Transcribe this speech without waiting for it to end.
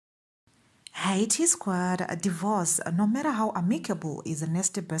Haiti Squad, divorce, no matter how amicable, is a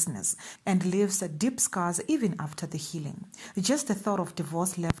nasty business and leaves deep scars even after the healing. Just the thought of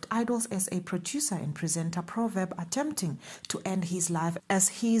divorce left Idols SA producer and presenter Proverb attempting to end his life as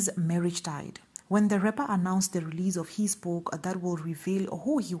his marriage died. When the rapper announced the release of his book that will reveal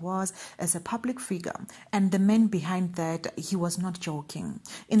who he was as a public figure and the man behind that, he was not joking.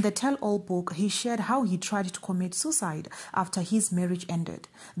 In the tell-all book, he shared how he tried to commit suicide after his marriage ended.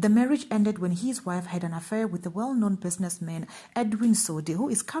 The marriage ended when his wife had an affair with the well-known businessman Edwin Sodi, who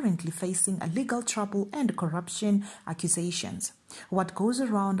is currently facing legal trouble and corruption accusations. What goes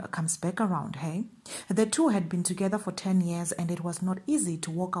around comes back around, hey? The two had been together for 10 years and it was not easy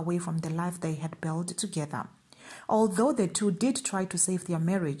to walk away from the life they had built together. Although the two did try to save their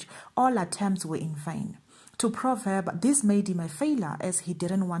marriage, all attempts were in vain. To Proverb, this made him a failure as he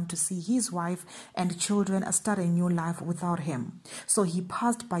didn't want to see his wife and children start a new life without him. So he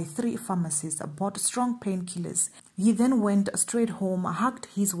passed by 3 pharmacies, bought strong painkillers. He then went straight home, hugged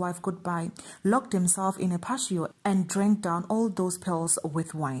his wife goodbye, locked himself in a patio and drank down all those pills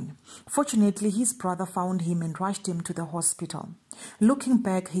with wine. Fortunately, his brother found him and rushed him to the hospital. Looking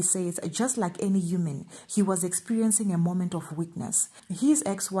back, he says, just like any human, he was experiencing a moment of weakness. His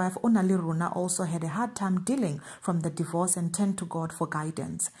ex-wife, Onali Runa, also had a hard time dealing from the divorce and turned to God for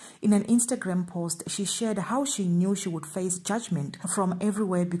guidance. In an Instagram post, she shared how she knew she would face judgment from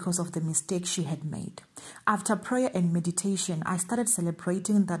everywhere because of the mistake she had made. After prayer and meditation, I started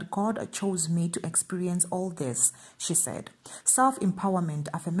celebrating that God chose me to experience all this, she said. Self-empowerment,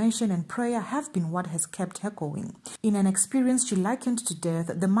 affirmation, and prayer have been what has kept her going. In an experience she likened to death,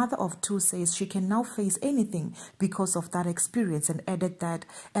 the mother of 2 says she can now face anything because of that experience and added that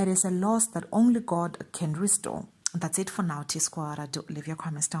it is a loss that only God can restore. That's it for now, T-Squad. Do leave your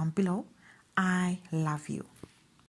comments down below. I love you.